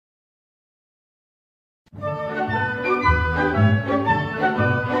Oh,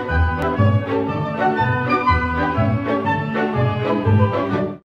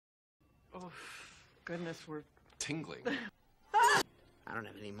 goodness, we're tingling. I don't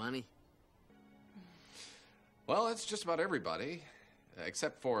have any money. Well, it's just about everybody,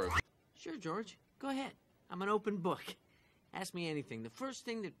 except for... Sure, George. Go ahead. I'm an open book. Ask me anything. The first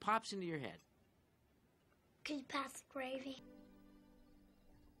thing that pops into your head. Could you pass the gravy?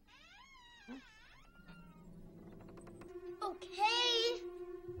 Okay.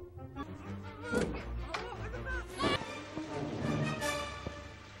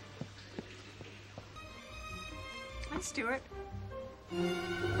 Hi, Stuart.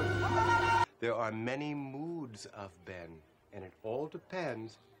 There are many moods of Ben, and it all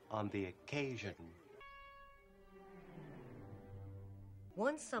depends on the occasion.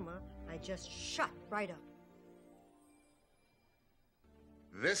 One summer, I just shut right up.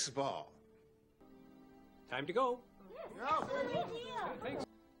 This ball. Time to go. Thanks.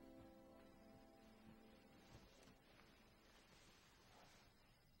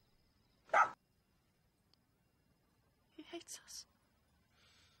 He hates us.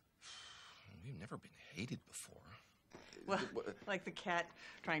 We've never been hated before. Well, like the cat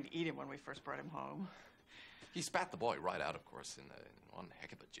trying to eat him when we first brought him home. He spat the boy right out, of course, in one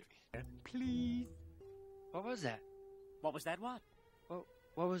heck of a jiffy. Please. What was that? What was that what?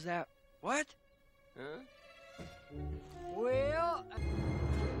 What was that? What? Huh? Well...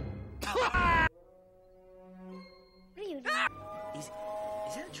 What are you doing? Is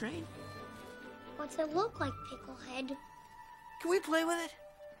that a train? What's it look like, Picklehead? Can we play with it?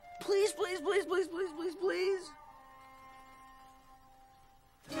 Please, please, please, please, please, please, please.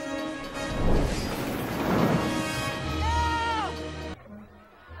 I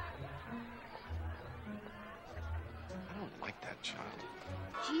don't like that child.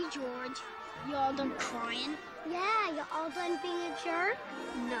 Gee, George, you all done crying? Yeah, you all done being a jerk?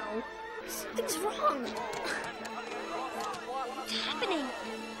 No. Something's wrong. What's happening?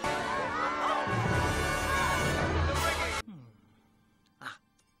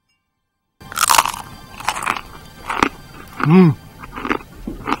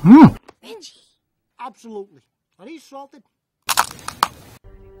 Benji. Absolutely. Are these salted?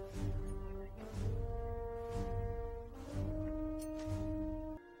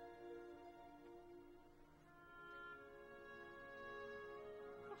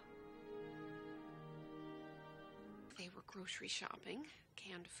 They were grocery shopping,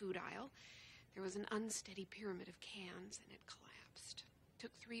 canned food aisle. There was an unsteady pyramid of cans, and it collapsed.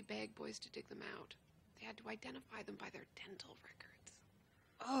 Took 3 bag boys to dig them out. They had to identify them by their dental records.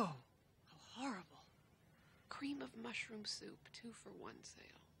 Oh, how horrible. Cream of mushroom soup, 2 for 1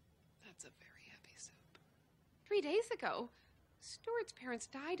 sale. That's a very heavy soup. 3 days ago, Stuart's parents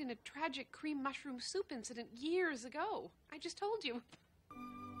died in a tragic cream mushroom soup incident years ago. I just told you.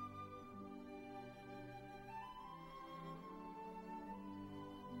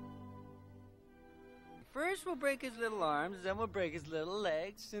 First we'll break his little arms, then we'll break his little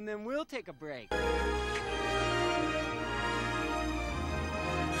legs, and then we'll take a break.